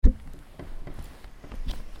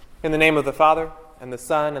In the name of the Father, and the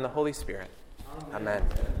Son, and the Holy Spirit. Amen.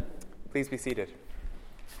 Please be seated.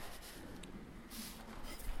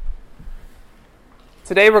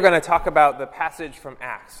 Today we're going to talk about the passage from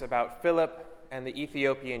Acts about Philip and the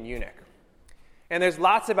Ethiopian eunuch. And there's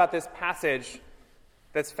lots about this passage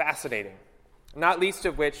that's fascinating, not least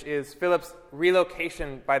of which is Philip's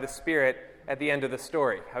relocation by the Spirit at the end of the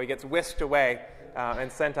story, how he gets whisked away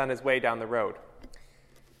and sent on his way down the road.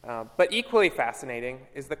 But equally fascinating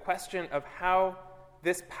is the question of how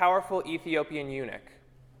this powerful Ethiopian eunuch,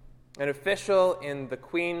 an official in the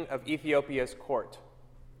Queen of Ethiopia's court,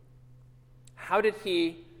 how did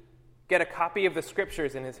he get a copy of the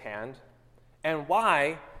Scriptures in his hand, and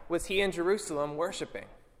why was he in Jerusalem worshiping?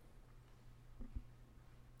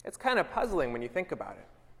 It's kind of puzzling when you think about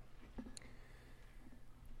it.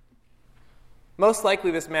 Most likely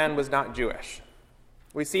this man was not Jewish.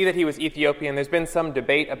 We see that he was Ethiopian. There's been some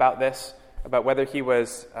debate about this, about whether he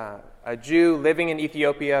was a Jew living in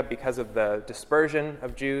Ethiopia because of the dispersion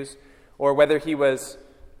of Jews, or whether he was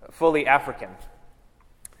fully African.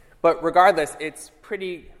 But regardless, it's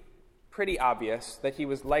pretty obvious that he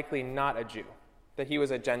was likely not a Jew, that he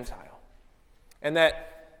was a Gentile, and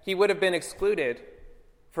that he would have been excluded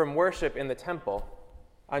from worship in the temple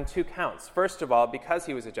on two counts. First of all, because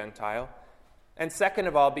he was a Gentile, and second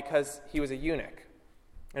of all, because he was a eunuch.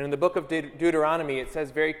 And in the book of Deuteronomy, it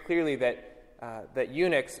says very clearly that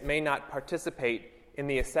eunuchs may not participate in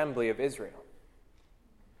the assembly of Israel.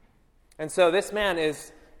 And so this man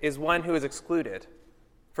is one who is excluded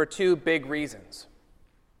for two big reasons,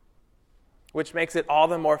 which makes it all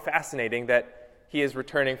the more fascinating that he is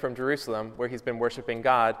returning from Jerusalem, where he's been worshiping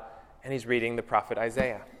God, and he's reading the prophet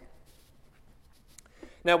Isaiah.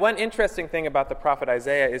 Now, one interesting thing about the prophet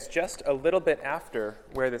Isaiah is just a little bit after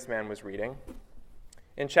where this man was reading.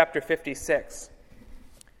 In chapter 56,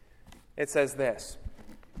 it says this: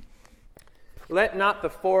 "Let not the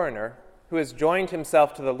foreigner who has joined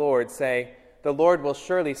himself to the Lord say, 'The Lord will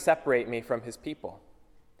surely separate me from his people.'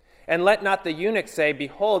 And let not the eunuch say,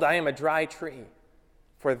 'Behold, I am a dry tree.'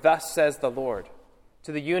 For thus says the Lord,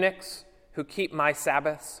 to the eunuchs who keep my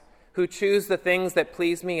Sabbaths, who choose the things that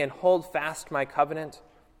please me and hold fast my covenant,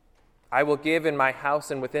 I will give in my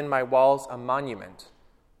house and within my walls a monument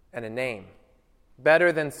and a name,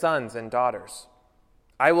 better than sons and daughters.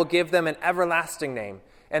 I will give them an everlasting name,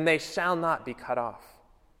 and they shall not be cut off.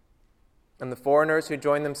 And the foreigners who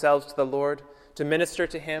join themselves to the Lord, to minister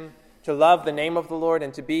to him, to love the name of the Lord,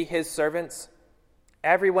 and to be his servants,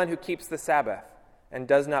 everyone who keeps the Sabbath and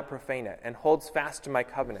does not profane it, and holds fast to my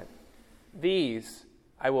covenant, these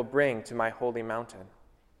I will bring to my holy mountain,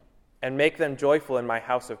 and make them joyful in my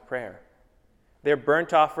house of prayer. Their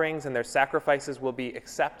burnt offerings and their sacrifices will be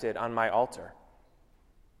accepted on my altar.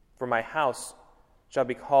 For my house shall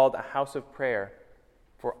be called a house of prayer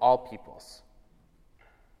for all peoples."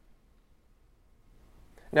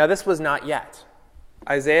 Now, this was not yet.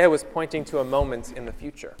 Isaiah was pointing to a moment in the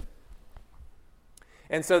future.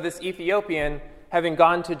 And so this Ethiopian, having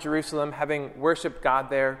gone to Jerusalem, having worshipped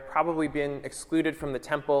God there, probably been excluded from the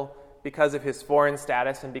temple because of his foreign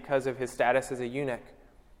status and because of his status as a eunuch,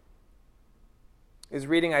 is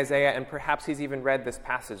reading Isaiah, and perhaps he's even read this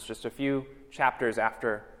passage just a few chapters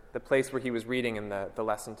after the place where he was reading in the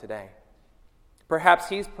lesson today. Perhaps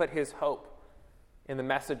he's put his hope in the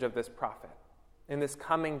message of this prophet, in this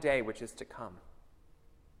coming day which is to come.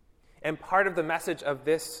 And part of the message of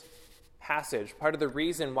this passage, part of the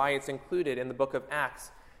reason why it's included in the book of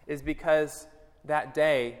Acts, is because that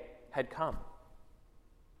day had come.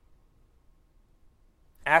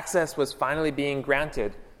 Access was finally being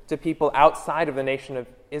granted to people outside of the nation of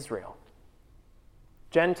Israel.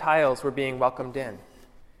 Gentiles were being welcomed in.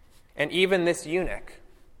 And even this eunuch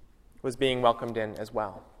was being welcomed in as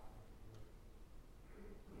well.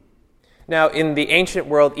 Now, in the ancient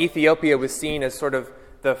world, Ethiopia was seen as sort of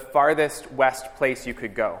the farthest west place you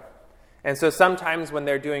could go. And so sometimes when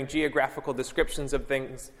they're doing geographical descriptions of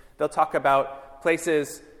things, they'll talk about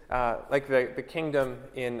places like the kingdom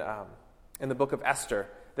in the book of Esther.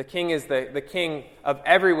 The king is the king of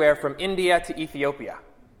everywhere from India to Ethiopia.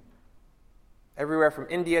 Everywhere from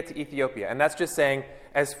India to Ethiopia. And that's just saying,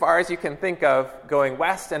 as far as you can think of going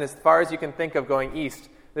west and as far as you can think of going east,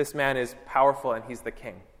 this man is powerful and he's the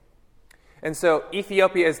king. And so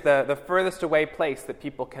Ethiopia is the furthest away place that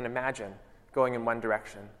people can imagine going in one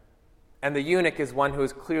direction. And the eunuch is one who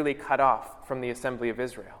is clearly cut off from the assembly of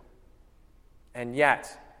Israel. And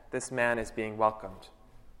yet, this man is being welcomed.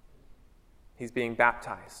 He's being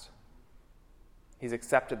baptized. He's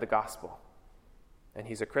accepted the gospel. And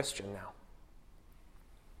he's a Christian now.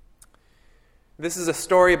 This is a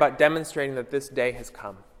story about demonstrating that this day has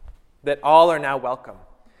come, that all are now welcome,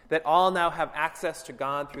 that all now have access to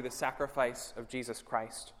God through the sacrifice of Jesus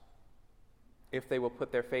Christ, if they will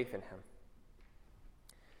put their faith in him.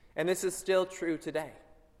 And this is still true today.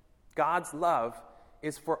 God's love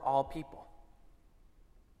is for all people.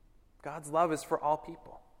 God's love is for all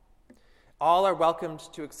people. All are welcomed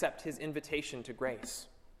to accept his invitation to grace.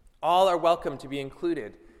 All are welcome to be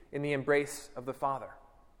included in the embrace of the Father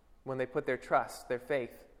when they put their trust, their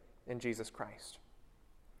faith in Jesus Christ.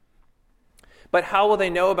 But how will they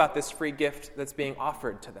know about this free gift that's being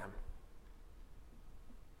offered to them?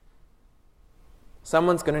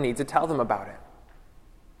 Someone's going to need to tell them about it.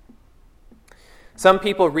 Some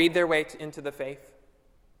people read their way into the faith.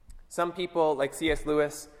 Some people, like C.S.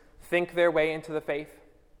 Lewis, think their way into the faith.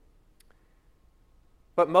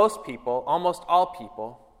 But most people, almost all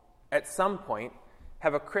people, at some point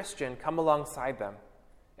have a Christian come alongside them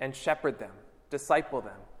and shepherd them, disciple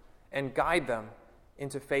them, and guide them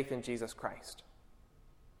into faith in Jesus Christ.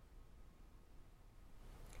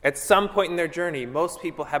 At some point in their journey, most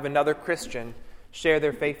people have another Christian share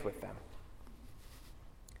their faith with them.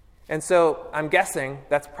 And so I'm guessing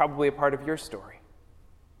that's probably a part of your story.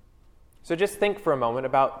 So just think for a moment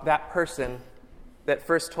about that person that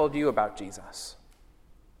first told you about Jesus.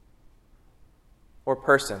 Or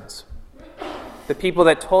persons. The people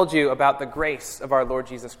that told you about the grace of our Lord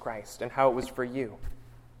Jesus Christ and how it was for you.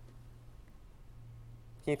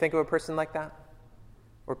 Can you think of a person like that?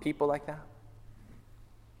 Or people like that?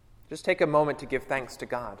 Just take a moment to give thanks to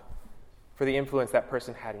God for the influence that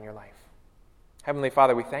person had in your life. Heavenly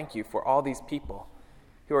Father, we thank you for all these people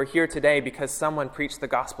who are here today because someone preached the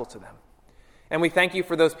gospel to them. And we thank you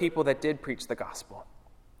for those people that did preach the gospel.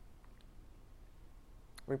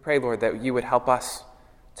 We pray, Lord, that you would help us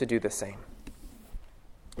to do the same.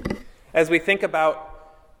 As we think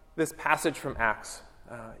about this passage from Acts,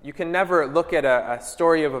 you can never look at a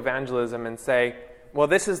story of evangelism and say, well,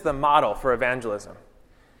 this is the model for evangelism.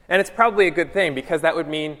 And it's probably a good thing because that would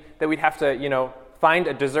mean that we'd have to, find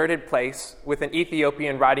a deserted place with an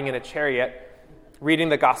Ethiopian riding in a chariot, reading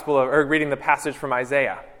the passage from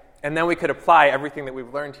Isaiah. And then we could apply everything that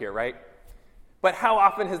we've learned here, right? But how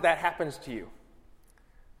often has that happened to you?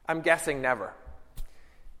 I'm guessing never.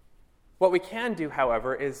 What we can do,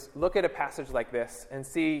 however, is look at a passage like this and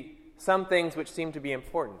see some things which seem to be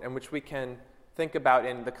important and which we can think about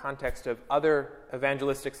in the context of other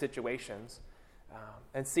evangelistic situations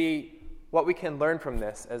and see what we can learn from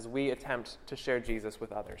this as we attempt to share Jesus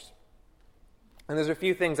with others. And there's a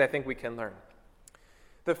few things I think we can learn.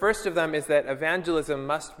 The first of them is that evangelism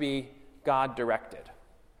must be God-directed.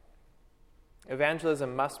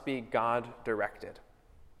 Evangelism must be God-directed.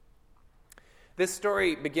 This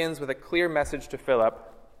story begins with a clear message to Philip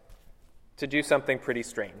to do something pretty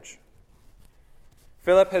strange.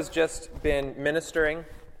 Philip has just been ministering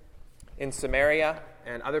in Samaria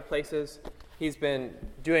and other places. He's been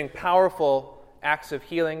doing powerful acts of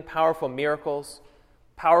healing, powerful miracles,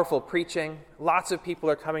 powerful preaching. Lots of people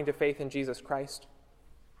are coming to faith in Jesus Christ.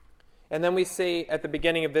 And then we see at the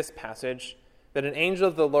beginning of this passage that an angel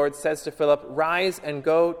of the Lord says to Philip, "Rise and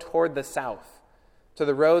go toward the south, to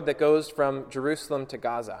the road that goes from Jerusalem to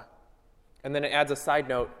Gaza." And then it adds a side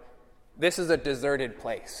note, this is a deserted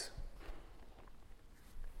place.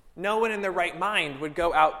 No one in their right mind would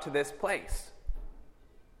go out to this place.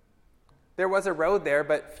 There was a road there,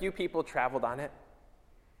 but few people traveled on it.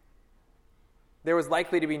 There was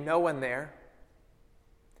likely to be no one there.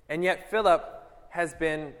 And yet Philip has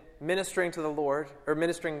been ministering to the Lord, or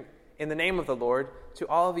ministering in the name of the Lord, to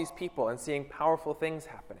all of these people and seeing powerful things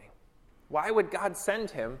happening. Why would God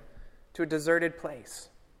send him to a deserted place?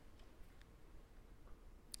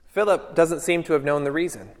 Philip doesn't seem to have known the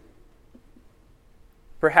reason.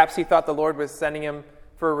 Perhaps he thought the Lord was sending him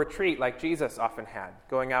for a retreat like Jesus often had,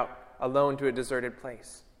 going out alone to a deserted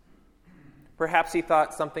place. Perhaps he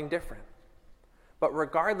thought something different. But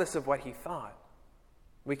regardless of what he thought,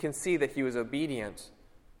 we can see that he was obedient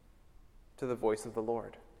to the voice of the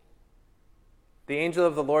Lord. The angel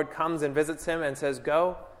of the Lord comes and visits him and says,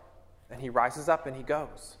 "Go," and he rises up and he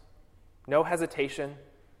goes. No hesitation,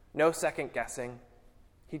 no second guessing.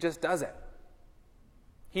 He just does it.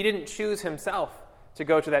 He didn't choose himself to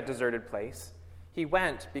go to that deserted place. He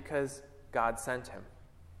went because God sent him.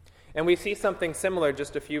 And we see something similar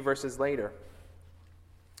just a few verses later.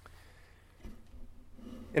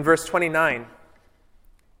 In verse 29,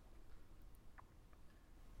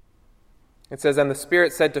 it says, "And the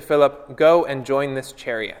Spirit said to Philip, 'Go and join this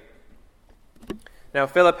chariot.'" Now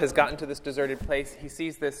Philip has gotten to this deserted place. He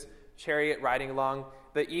sees this chariot riding along.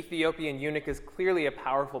 The Ethiopian eunuch is clearly a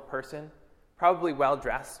powerful person, probably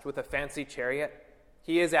well-dressed with a fancy chariot.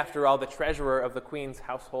 He is, after all, the treasurer of the queen's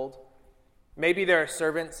household. Maybe there are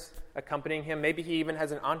servants accompanying him. Maybe he even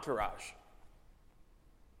has an entourage.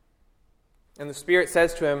 And the Spirit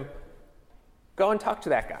says to him, go and talk to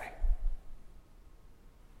that guy.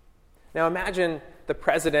 Now imagine the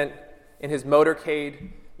president in his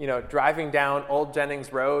motorcade, driving down Old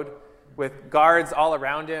Jennings Road with guards all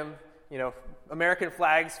around him, American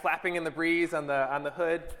flags flapping in the breeze on the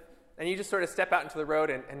hood. And you just sort of step out into the road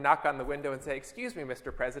and knock on the window and say, excuse me,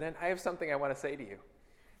 Mr. President, I have something I want to say to you.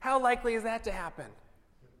 How likely is that to happen?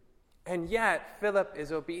 And yet, Philip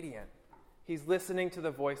is obedient. He's listening to the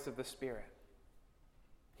voice of the Spirit.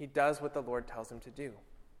 He does what the Lord tells him to do.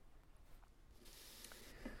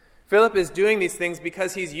 Philip is doing these things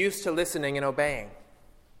because he's used to listening and obeying.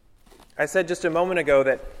 I said just a moment ago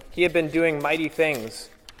that he had been doing mighty things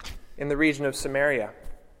in the region of Samaria.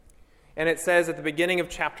 And it says at the beginning of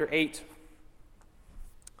chapter 8,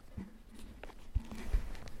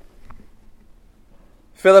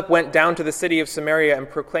 Philip went down to the city of Samaria and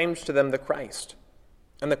proclaimed to them the Christ.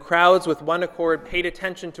 And the crowds with one accord paid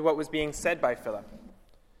attention to what was being said by Philip.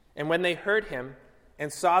 And when they heard him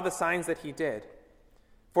and saw the signs that he did,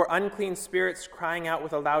 for unclean spirits crying out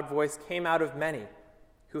with a loud voice came out of many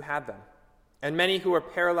who had them, and many who were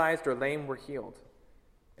paralyzed or lame were healed.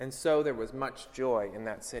 And so there was much joy in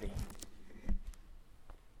that city.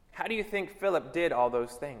 How do you think Philip did all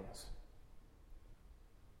those things?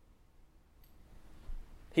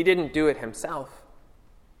 He didn't do it himself.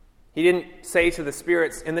 He didn't say to the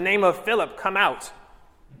spirits, in the name of Philip, come out.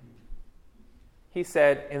 He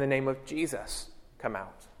said, in the name of Jesus, come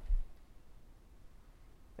out.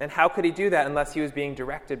 And how could he do that unless he was being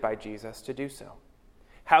directed by Jesus to do so?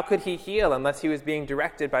 How could he heal unless he was being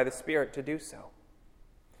directed by the Spirit to do so?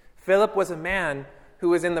 Philip was a man who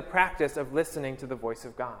was in the practice of listening to the voice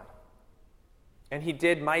of God. And he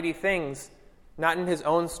did mighty things, not in his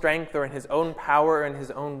own strength or in his own power or in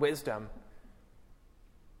his own wisdom.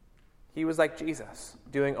 He was like Jesus,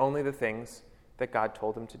 doing only the things that God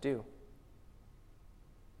told him to do.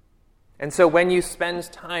 And so when you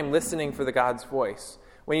spend time listening for God's voice,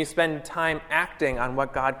 when you spend time acting on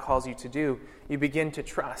what God calls you to do, you begin to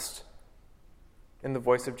trust in the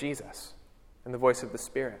voice of Jesus, in the voice of the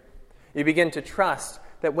Spirit. You begin to trust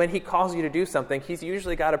that when he calls you to do something, he's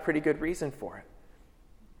usually got a pretty good reason for it.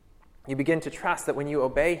 You begin to trust that when you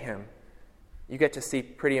obey him, you get to see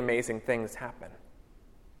pretty amazing things happen.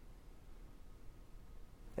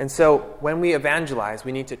 And so when we evangelize,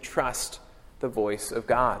 we need to trust the voice of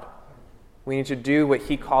God. We need to do what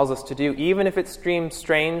he calls us to do. Even if it seems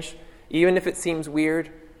strange, even if it seems weird,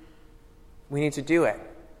 we need to do it.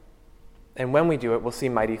 And when we do it, we'll see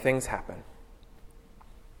mighty things happen.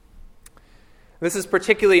 This is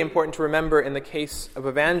particularly important to remember in the case of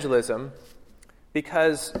evangelism,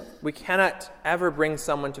 because we cannot ever bring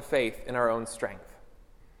someone to faith in our own strength.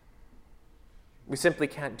 We simply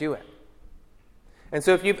can't do it. And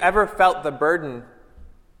so if you've ever felt the burden,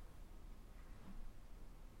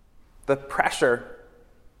 the pressure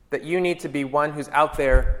that you need to be one who's out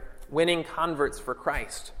there winning converts for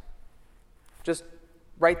Christ, just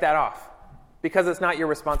write that off, because it's not your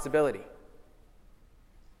responsibility.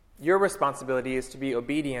 Your responsibility is to be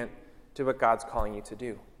obedient to what God's calling you to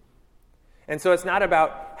do. And so it's not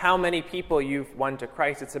about how many people you've won to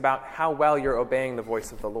Christ, it's about how well you're obeying the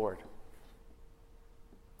voice of the Lord.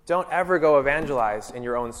 Don't ever go evangelize in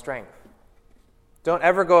your own strength. Don't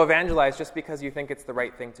ever go evangelize just because you think it's the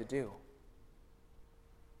right thing to do.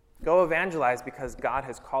 Go evangelize because God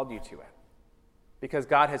has called you to it. Because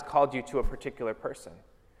God has called you to a particular person.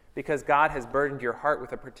 Because God has burdened your heart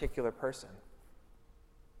with a particular person.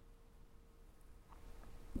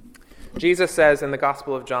 Jesus says in the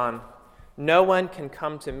Gospel of John, "No one can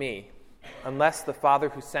come to me unless the Father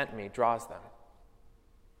who sent me draws them."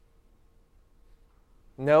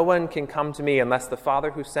 No one can come to me unless the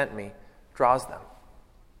Father who sent me draws them.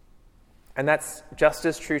 And that's just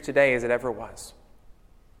as true today as it ever was.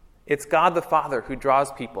 It's God the Father who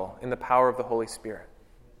draws people in the power of the Holy Spirit.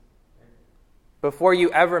 Before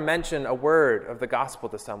you ever mention a word of the gospel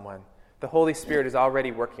to someone, the Holy Spirit is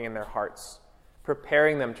already working in their hearts,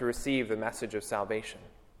 preparing them to receive the message of salvation.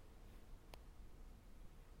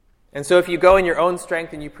 And so if you go in your own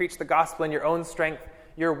strength and you preach the gospel in your own strength,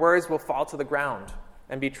 your words will fall to the ground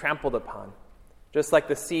and be trampled upon, just like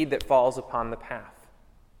the seed that falls upon the path.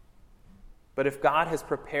 But if God has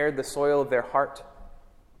prepared the soil of their heart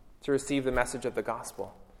to receive the message of the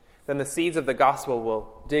gospel, then the seeds of the gospel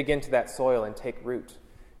will dig into that soil and take root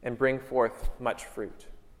and bring forth much fruit.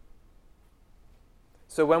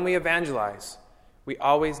 So when we evangelize, we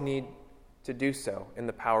always need to do so in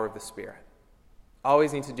the power of the Spirit.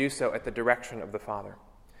 Always need to do so at the direction of the Father.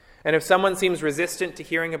 And if someone seems resistant to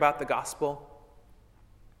hearing about the gospel,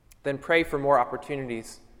 then pray for more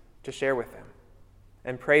opportunities to share with them.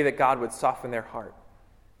 And pray that God would soften their heart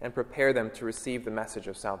and prepare them to receive the message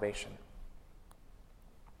of salvation.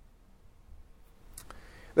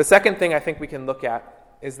 The second thing I think we can look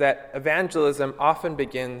at is that evangelism often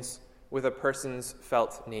begins with a person's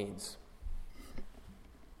felt needs.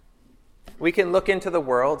 We can look into the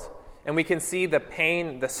world and we can see the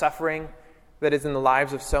pain, the suffering that is in the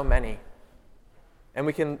lives of so many. And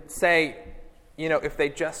we can say, if they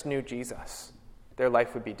just knew Jesus, their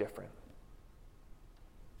life would be different.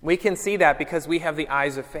 We can see that because we have the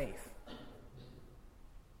eyes of faith.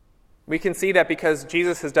 We can see that because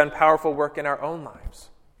Jesus has done powerful work in our own lives.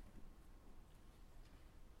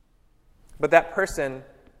 But that person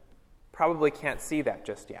probably can't see that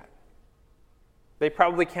just yet. They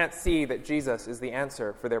probably can't see that Jesus is the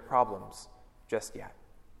answer for their problems just yet.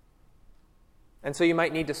 And so you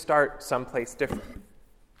might need to start someplace different.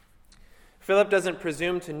 Philip doesn't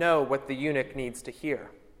presume to know what the eunuch needs to hear.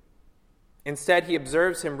 Instead, he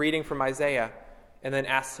observes him reading from Isaiah and then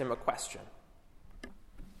asks him a question.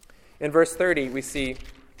 In verse 30, we see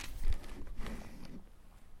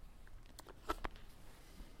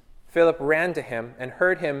Philip ran to him and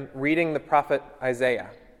heard him reading the prophet Isaiah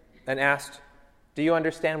and asked, "Do you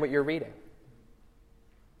understand what you're reading?"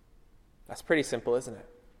 That's pretty simple, isn't it?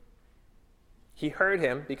 He heard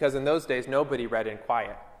him because in those days nobody read in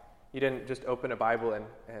quiet. You didn't just open a Bible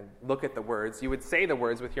and look at the words. You would say the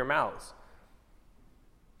words with your mouths.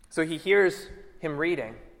 So he hears him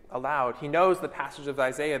reading aloud. He knows the passage of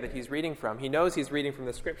Isaiah that he's reading from. He knows he's reading from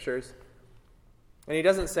the Scriptures. And he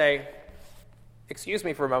doesn't say, "Excuse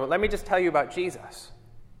me for a moment, let me just tell you about Jesus."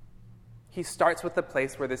 He starts with the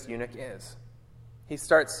place where this eunuch is. He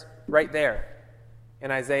starts right there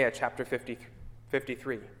in Isaiah chapter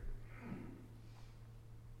 53.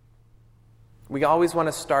 We always want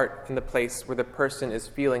to start in the place where the person is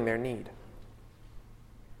feeling their need.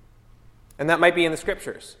 And that might be in the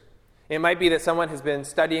Scriptures. It might be that someone has been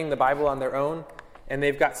studying the Bible on their own and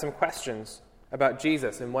they've got some questions about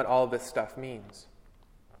Jesus and what all this stuff means.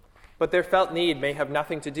 But their felt need may have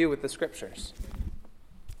nothing to do with the Scriptures.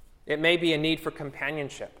 It may be a need for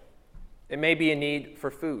companionship. It may be a need for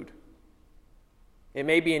food. It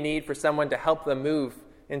may be a need for someone to help them move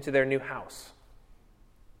into their new house.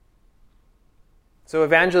 So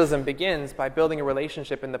evangelism begins by building a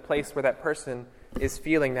relationship in the place where that person is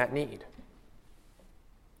feeling that need.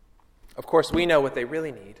 Of course, we know what they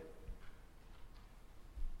really need,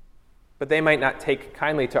 but they might not take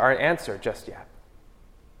kindly to our answer just yet.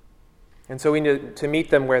 And so we need to meet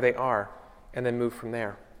them where they are and then move from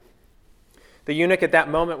there. The eunuch at that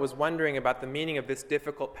moment was wondering about the meaning of this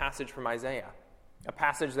difficult passage from Isaiah, a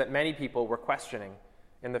passage that many people were questioning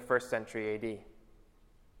in the 1st century AD.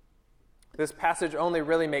 This passage only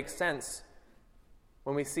really makes sense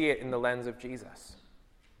when we see it in the lens of Jesus,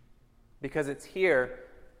 because it's here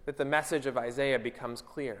that the message of Isaiah becomes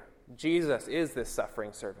clear. Jesus is this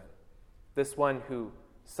suffering servant, this one who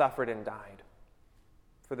suffered and died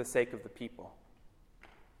for the sake of the people.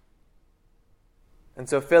 And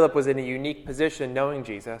so Philip was in a unique position, knowing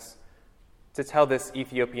Jesus, to tell this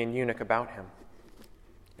Ethiopian eunuch about him.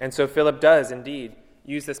 And so Philip does indeed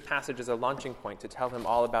use this passage as a launching point to tell him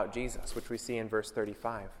all about Jesus, which we see in verse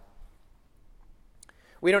 35.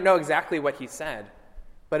 We don't know exactly what he said,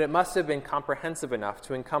 but it must have been comprehensive enough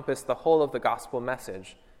to encompass the whole of the gospel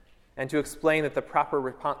message and to explain that the proper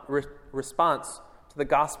response to the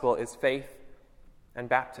gospel is faith and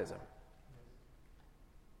baptism.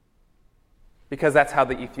 Because that's how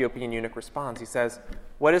the Ethiopian eunuch responds. He says,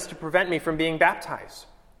 "What is to prevent me from being baptized?"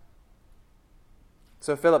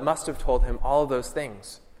 So Philip must have told him all of those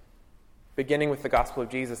things, beginning with the gospel of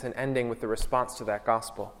Jesus and ending with the response to that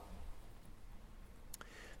gospel.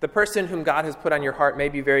 The person whom God has put on your heart may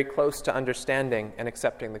be very close to understanding and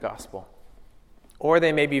accepting the gospel, or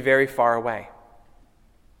they may be very far away.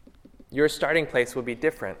 Your starting place will be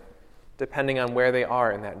different depending on where they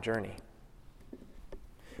are in that journey.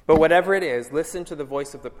 But whatever it is, listen to the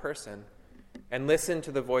voice of the person and listen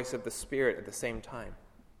to the voice of the Spirit at the same time.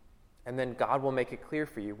 And then God will make it clear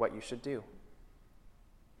for you what you should do.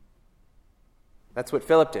 That's what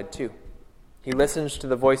Philip did too. He listens to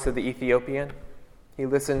the voice of the Ethiopian. He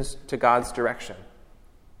listens to God's direction.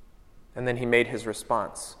 And then he made his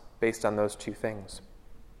response based on those two things.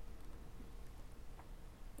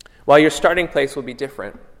 While your starting place will be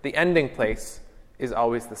different, the ending place is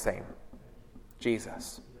always the same: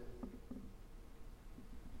 Jesus.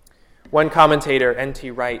 One commentator,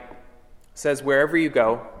 N.T. Wright, says, "Wherever you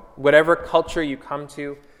go, whatever culture you come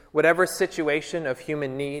to, whatever situation of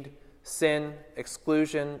human need, sin,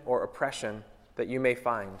 exclusion, or oppression that you may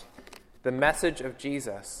find, the message of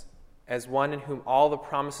Jesus, as one in whom all the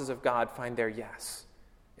promises of God find their yes,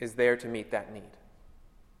 is there to meet that need.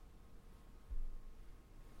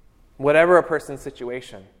 Whatever a person's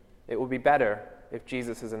situation, it will be better if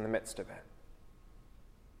Jesus is in the midst of it.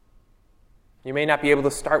 You may not be able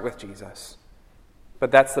to start with Jesus,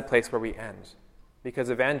 but that's the place where we end, because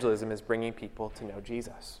evangelism is bringing people to know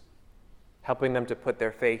Jesus, helping them to put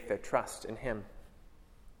their faith, their trust in him.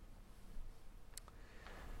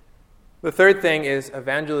 The third thing is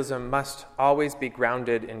evangelism must always be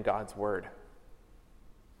grounded in God's word.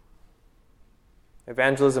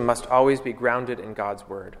 Evangelism must always be grounded in God's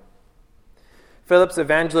word. Philip's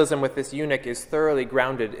evangelism with this eunuch is thoroughly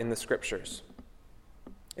grounded in the scriptures.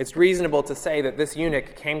 It's reasonable to say that this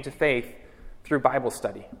eunuch came to faith through Bible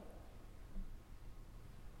study.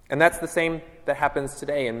 And that's the same that happens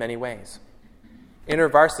today in many ways.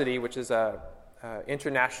 InterVarsity, which is an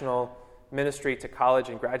international ministry to college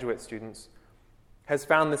and graduate students, has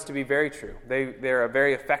found this to be very true. They're a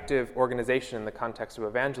very effective organization in the context of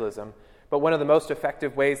evangelism, but one of the most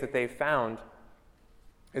effective ways that they've found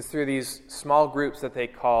is through these small groups that they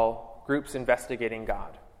call Groups Investigating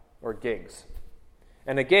God, or GIGs.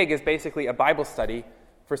 And a GIG is basically a Bible study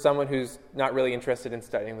for someone who's not really interested in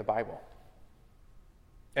studying the Bible.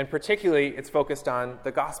 And particularly, it's focused on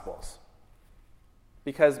the Gospels,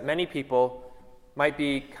 because many people might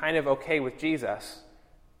be kind of okay with Jesus,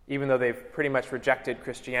 even though they've pretty much rejected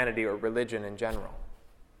Christianity or religion in general.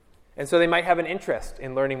 And so they might have an interest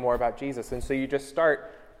in learning more about Jesus. And so you just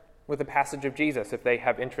start with a passage of Jesus if they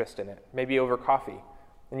have interest in it, maybe over coffee.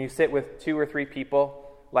 And you sit with 2 or 3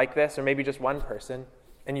 people like this, or maybe just one person,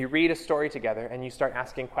 and you read a story together and you start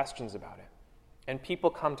asking questions about it. And people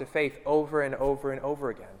come to faith over and over and over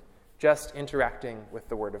again, just interacting with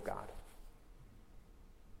the Word of God.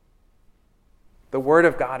 The Word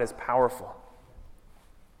of God is powerful.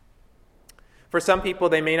 For some people,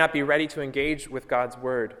 they may not be ready to engage with God's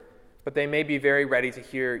Word, but they may be very ready to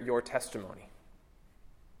hear your testimony.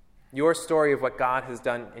 Your story of what God has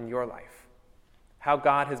done in your life. How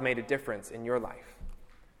God has made a difference in your life.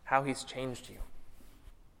 How he's changed you.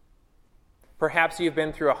 Perhaps you've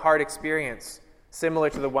been through a hard experience similar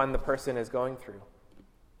to the one the person is going through,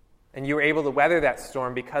 and you were able to weather that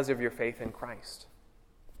storm because of your faith in Christ.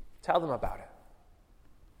 Tell them about it.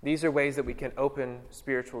 These are ways that we can open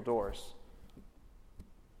spiritual doors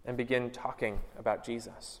and begin talking about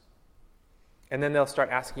Jesus. And then they'll start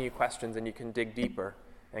asking you questions, and you can dig deeper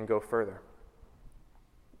and go further.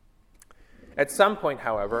 At some point,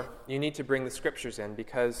 however, you need to bring the scriptures in,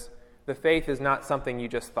 because the faith is not something you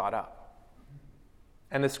just thought up.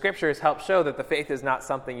 And the scriptures help show that the faith is not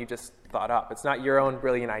something you just thought up. It's not your own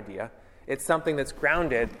brilliant idea. It's something that's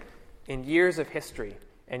grounded in years of history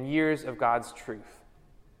and years of God's truth.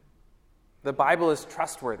 The Bible is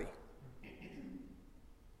trustworthy.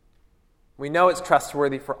 We know it's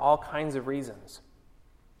trustworthy for all kinds of reasons.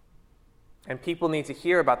 And people need to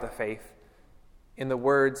hear about the faith in the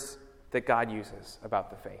words that God uses about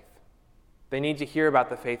the faith. They need to hear about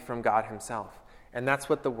the faith from God himself. And that's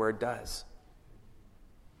what the Word does.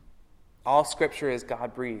 All Scripture is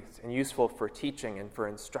God-breathed and useful for teaching and for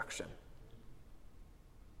instruction.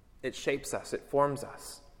 It shapes us. It forms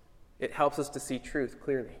us. It helps us to see truth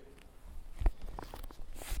clearly.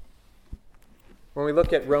 When we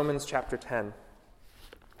look at Romans chapter 10,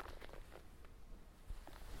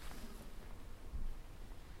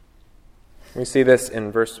 we see this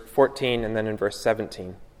in verse 14 and then in verse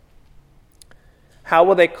 17. How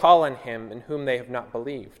will they call on him in whom they have not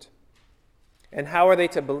believed? And how are they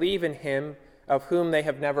to believe in him of whom they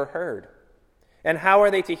have never heard? And how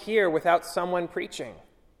are they to hear without someone preaching?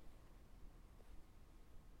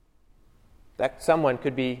 That someone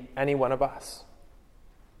could be any one of us.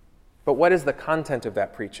 But what is the content of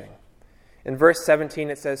that preaching? In verse 17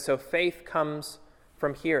 it says, so faith comes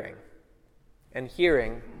from hearing, and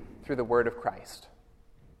hearing through the word of Christ.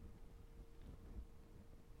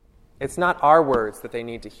 It's not our words that they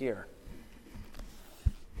need to hear.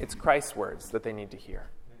 It's Christ's words that they need to hear.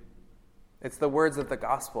 It's the words of the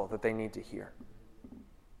gospel that they need to hear.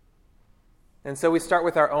 And so we start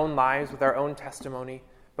with our own lives, with our own testimony,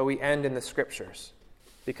 but we end in the scriptures,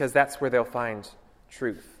 because that's where they'll find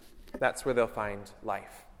truth. That's where they'll find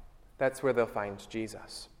life. That's where they'll find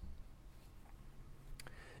Jesus.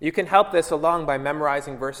 You can help this along by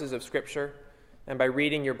memorizing verses of Scripture and by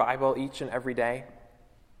reading your Bible each and every day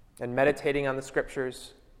and meditating on the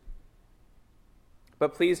Scriptures.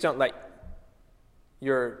 But please don't let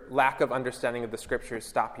your lack of understanding of the Scriptures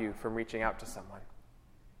stop you from reaching out to someone.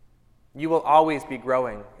 You will always be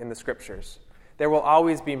growing in the Scriptures. there will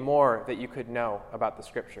always be more that you could know about the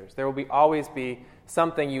Scriptures. There will always be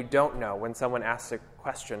something you don't know when someone asks a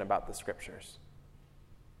question about the Scriptures.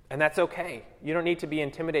 And that's okay. You don't need to be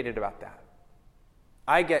intimidated about that.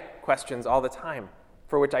 I get questions all the time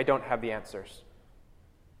for which I don't have the answers.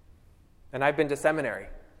 And I've been to seminary,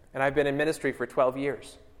 and I've been in ministry for 12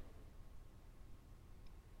 years.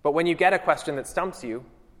 But when you get a question that stumps you,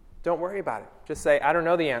 don't worry about it. Just say, I don't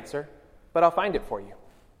know the answer, but I'll find it for you.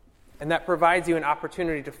 And that provides you an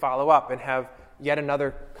opportunity to follow up and have yet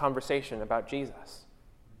another conversation about Jesus.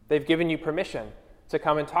 They've given you permission to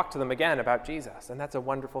come and talk to them again about Jesus, and that's a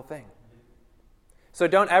wonderful thing. So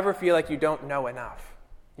don't ever feel like you don't know enough.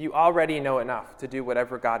 You already know enough to do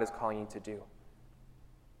whatever God is calling you to do.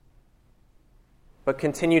 But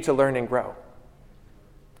continue to learn and grow.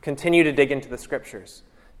 Continue to dig into the Scriptures.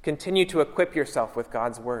 Continue to equip yourself with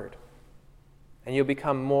God's Word. And you'll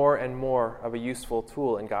become more and more of a useful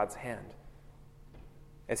tool in God's hand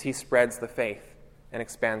as He spreads the faith and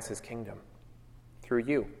expands His kingdom through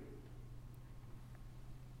you.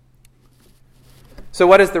 So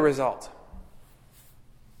what is the result?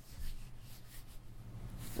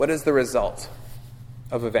 What is the result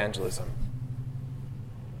of evangelism?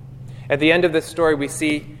 At the end of this story, we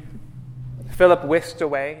see Philip whisked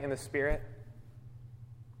away in the Spirit,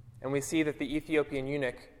 and we see that the Ethiopian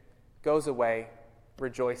eunuch goes away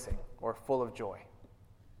rejoicing or full of joy.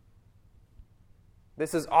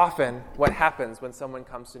 This is often what happens when someone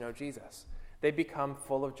comes to know Jesus. They become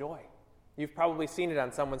full of joy. You've probably seen it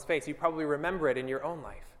on someone's face. You probably remember it in your own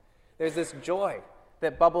life. There's this joy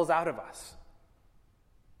that bubbles out of us.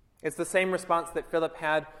 It's the same response that Philip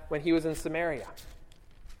had when he was in Samaria.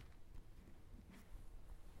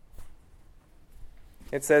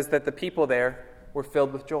 It says that the people there were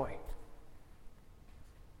filled with joy.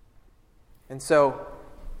 And so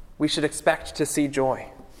we should expect to see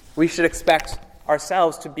joy. We should expect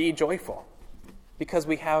ourselves to be joyful because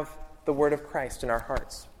we have the word of Christ in our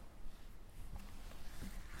hearts.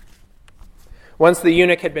 Once the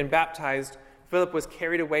eunuch had been baptized, Philip was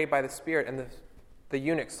carried away by the Spirit, and the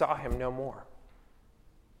eunuch saw him no more.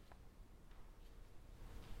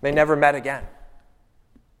 They never met again.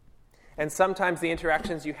 And sometimes the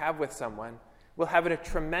interactions you have with someone will have a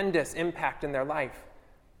tremendous impact in their life,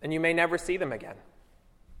 and you may never see them again.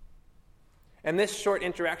 And this short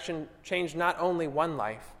interaction changed not only one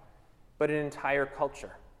life, but an entire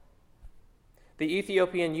culture. The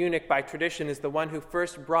Ethiopian eunuch, by tradition, is the one who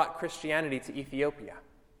first brought Christianity to Ethiopia.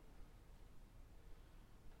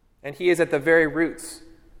 And he is at the very roots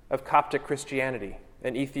of Coptic Christianity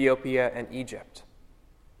in Ethiopia and Egypt.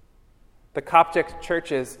 The Coptic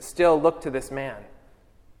churches still look to this man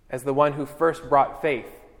as the one who first brought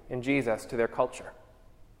faith in Jesus to their culture.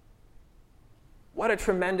 What a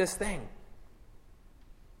tremendous thing.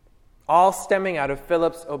 All stemming out of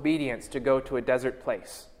Philip's obedience to go to a desert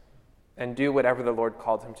place and do whatever the Lord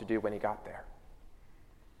called him to do when he got there.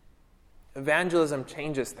 Evangelism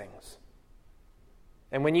changes things.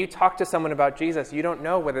 And when you talk to someone about Jesus, you don't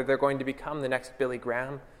know whether they're going to become the next Billy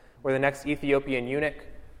Graham or the next Ethiopian eunuch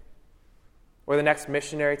or the next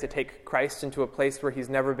missionary to take Christ into a place where he's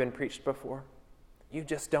never been preached before. You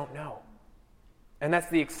just don't know. And that's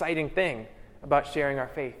the exciting thing about sharing our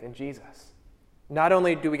faith in Jesus. Not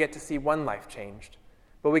only do we get to see one life changed,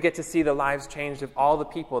 but we get to see the lives changed of all the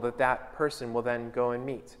people that that person will then go and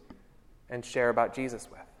meet and share about Jesus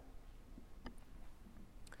with.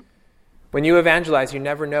 When you evangelize, you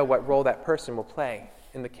never know what role that person will play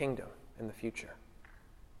in the kingdom in the future.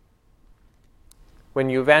 When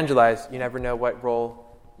you evangelize, you never know what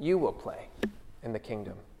role you will play in the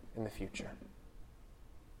kingdom in the future.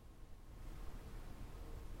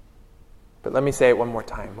 But let me say it one more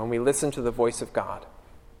time. When we listen to the voice of God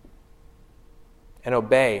and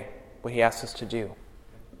obey what he asks us to do,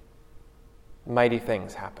 mighty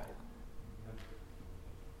things happen.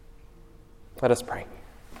 Let us pray.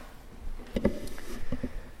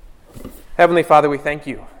 Heavenly Father, we thank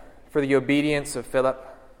you for the obedience of Philip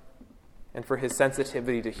and for his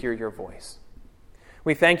sensitivity to hear your voice.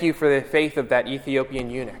 We thank you for the faith of that Ethiopian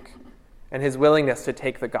eunuch and his willingness to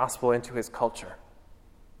take the gospel into his culture.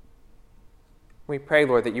 We pray,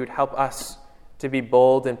 Lord, that you would help us to be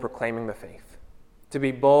bold in proclaiming the faith, to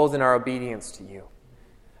be bold in our obedience to you,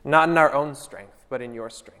 not in our own strength, but in your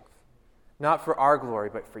strength, not for our glory,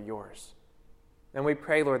 but for yours. And we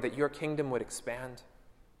pray, Lord, that your kingdom would expand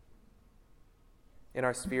in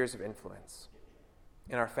our spheres of influence,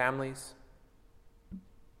 in our families,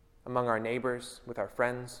 among our neighbors, with our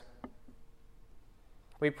friends.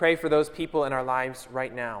 We pray for those people in our lives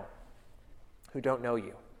right now who don't know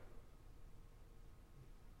you.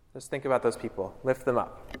 Just think about those people. Lift them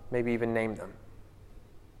up. Maybe even name them.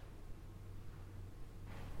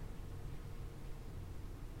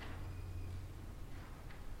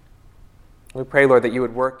 We pray, Lord, that you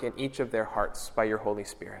would work in each of their hearts by your Holy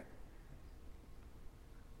Spirit.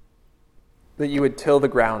 That you would till the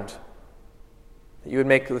ground, that you would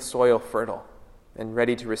make the soil fertile and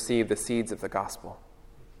ready to receive the seeds of the gospel.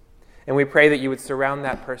 And we pray that you would surround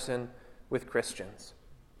that person with Christians,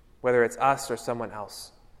 whether it's us or someone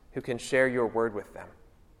else, who can share your word with them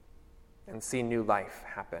and see new life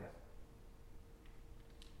happen.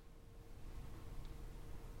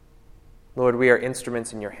 Lord, we are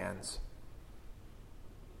instruments in your hands.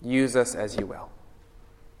 Use us as you will.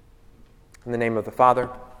 In the name of the Father,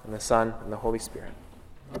 and the Son, and the Holy Spirit.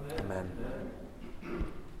 Amen.